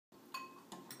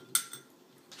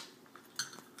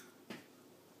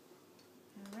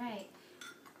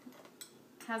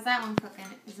How's that one cooking?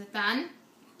 Is it done?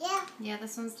 Yeah. Yeah,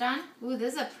 this one's done? Ooh,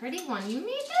 this is a pretty one. You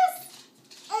made this?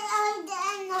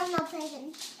 No,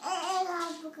 present.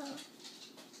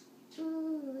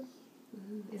 Ooh,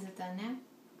 is it done now?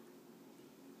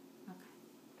 Okay.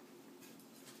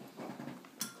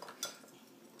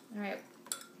 Alright.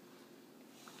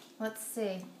 Let's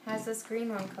see. How's this green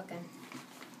one cooking?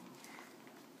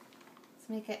 Let's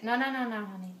make it... No,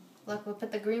 honey. Look, we'll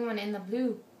put the green one in the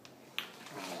blue.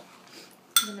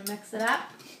 I'm going to mix it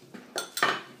up.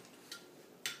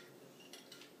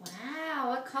 Wow,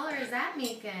 what color is that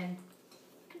making?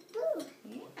 Blue.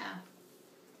 Yeah.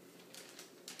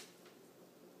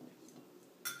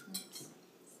 Oops,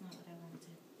 that's not what I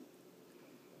wanted.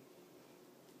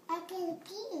 I get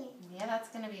green. Yeah, that's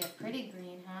going to be a pretty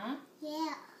green, huh?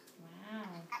 Yeah. Wow.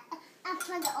 I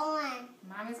put it on.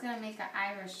 Mommy's going to make an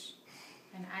Irish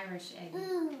egg.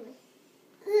 Ooh,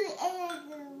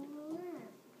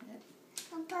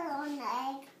 I'll put it on the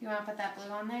egg. You want to put that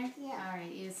blue on there? Yeah. All right,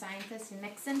 you a scientist, you're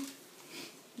mixing.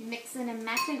 You're mixing and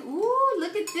matching. Ooh,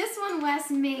 look at this one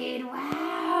Wes made.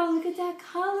 Wow, look at that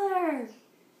color.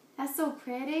 That's so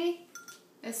pretty.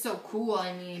 It's so cool,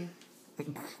 I mean. No,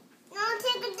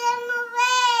 take them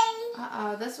away.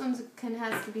 Uh-oh, this one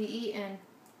has to be eaten.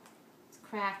 It's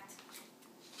cracked.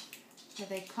 Are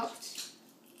they cooked?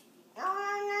 No.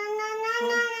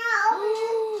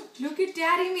 Look at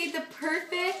Daddy made the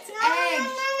perfect egg.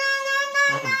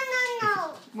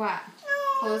 No. What?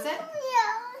 Close it?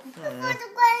 Yeah.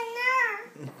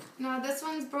 No, this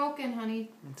one's broken, honey.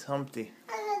 It's Humpty.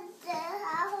 Hold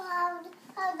on.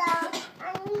 I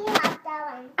need that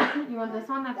one. You want this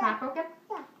one that's not broken?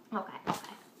 Yeah. Okay.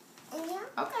 And you?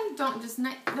 Okay,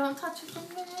 don't touch your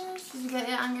fingers. Did you get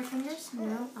it on your fingers?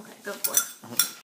 No? Okay, go for it.